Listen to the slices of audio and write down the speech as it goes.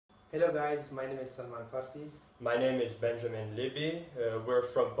Hello guys, my name is Salman Farsi. My name is Benjamin Libby. We're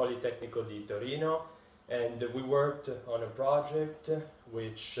from Politecnico di Torino, and we worked on a project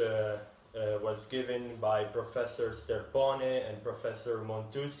which was given by Professor Sterpone and Professor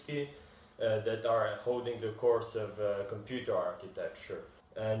Montuschi that are holding the course of computer architecture.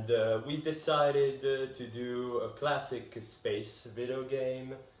 And we decided to do a classic space video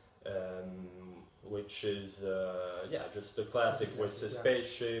game, which is just a classic with a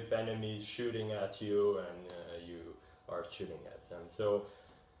spaceship, enemies shooting at you, and you are shooting at them. So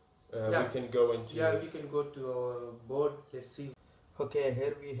we can go into... Yeah, we can go to our board. Let's see. Okay,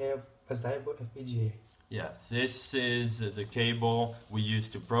 here we have a ZYBO FPGA. Yeah, this is the cable we use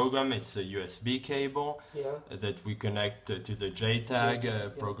to program. It's a USB cable that we connect to the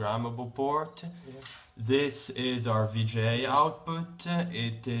JTAG programmable port. Yeah. This is our VGA output.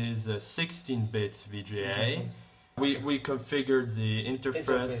 It is a 16 bits VGA. We configured the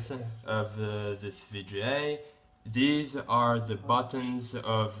interface of this VGA. These are the buttons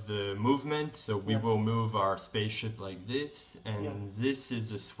of the movement, so we will move our spaceship like this, and this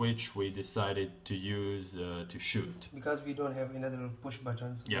is a switch we decided to use to shoot. Because we don't have another push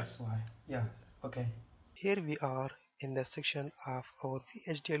buttons, that's why. Yeah, okay. Here we are in the section of our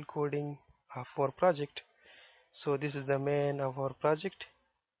VHDL coding of our project. So this is the main of our project.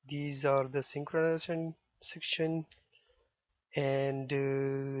 These are the synchronization section and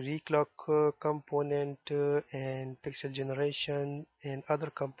reclock component and pixel generation and other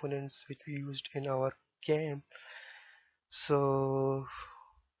components which we used in our game. So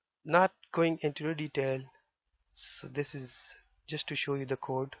not going into detail, so this is just to show you the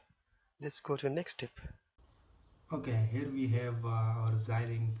code. Let's go to the next step. Okay, here we have our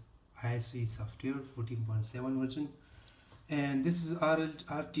Zynq ISE software 14.7 version, and this is our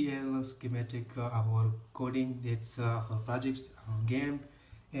RTL schematic of our coding. That's for projects, our game,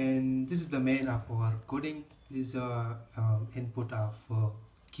 and this is the main of our coding. This is input of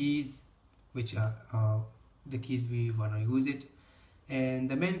keys, which are the keys we want to use it, and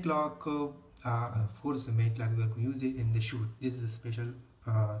the main clock. Of course, the main clock we are going to use it in the shoot. This is a special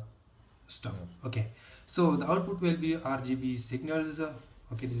stuff. Okay, so the output will be RGB signals.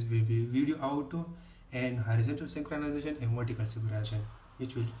 Okay, this will be video out and horizontal synchronization and vertical synchronization,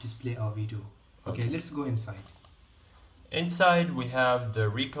 which will display our video. Okay, let's go inside. Inside we have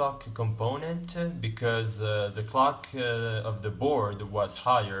the reclock component because the clock of the board was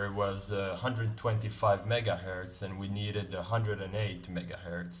higher, it was 125 megahertz, and we needed 108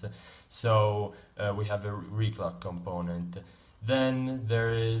 megahertz. So we have a reclock component. Then there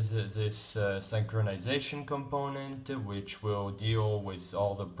is this synchronization component, which will deal with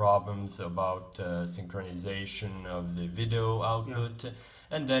all the problems about synchronization of the video output.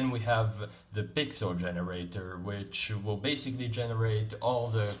 And then we have the pixel generator, which will basically generate all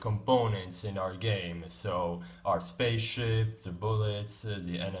the components in our game. So our spaceship, the bullets,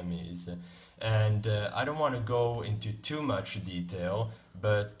 the enemies. And I don't want to go into too much detail,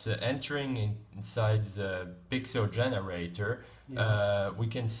 but entering inside the pixel generator, we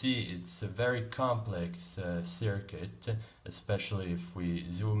can see it's a very complex circuit, especially if we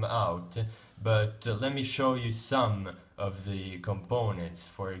zoom out. But let me show you some of the components.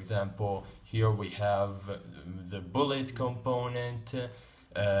 For example, here we have the bullet component.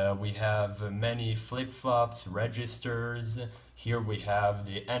 We have many flip-flops, registers. Here we have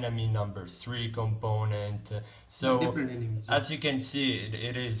the enemy number 3 component. So as you can see,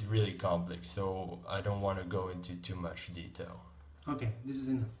 it is really complex, so I don't want to go into too much detail. Okay, this is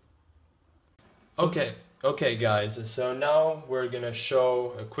enough. Okay guys, so now we're gonna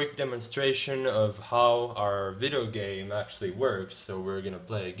show a quick demonstration of how our video game actually works. So we're gonna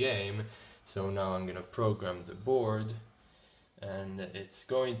play a game. So now I'm gonna program the board, and it's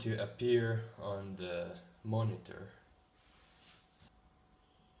going to appear on the monitor.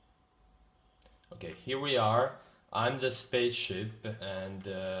 Okay, here we are. I'm the spaceship, and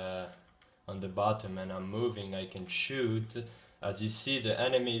on the bottom, and I'm moving. I can shoot. As you see, the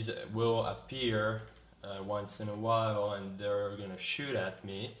enemies will appear once in a while, and they're gonna shoot at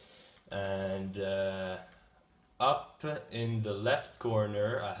me. And up in the left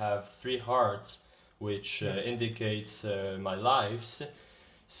corner, I have 3 hearts, which indicates my lives.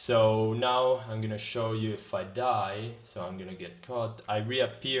 So now I'm gonna show you if I die, so I'm gonna get caught. I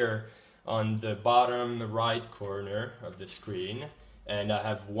reappear on the bottom right corner of the screen, and I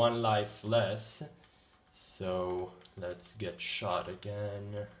have 1 life less. So let's get shot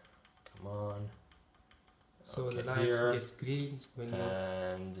again. Come on. So the lights gets green when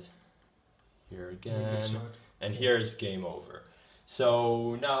and here again, and here's game over.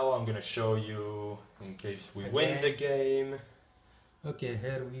 So now I'm gonna show you, in case we win the game, Okay,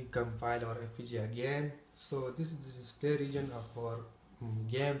 here we compile our FPGA again. So this is the display region of our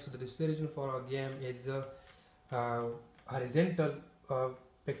game. So the display region for our game is horizontal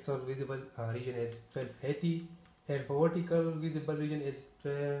pixel visible region is 1280, and for vertical visible region is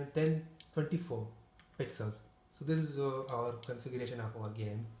 1024 pixels. So this is our configuration of our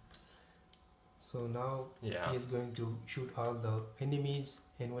game. So now he is going to shoot all the enemies,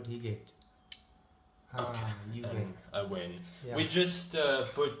 and what he get? Okay, you win. I win. Yeah. We just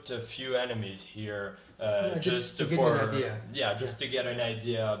put a few enemies here, just to for get an idea. Yeah, just to get an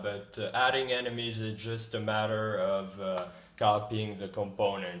idea. But adding enemies is just a matter of copying the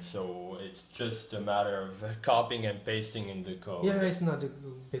components. So it's just a matter of copying and pasting in the code. Yeah, it's not a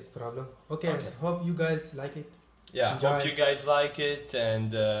big problem. Okay. So hope you guys like it. Yeah, Enjoy. hope you guys like it,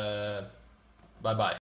 and bye bye.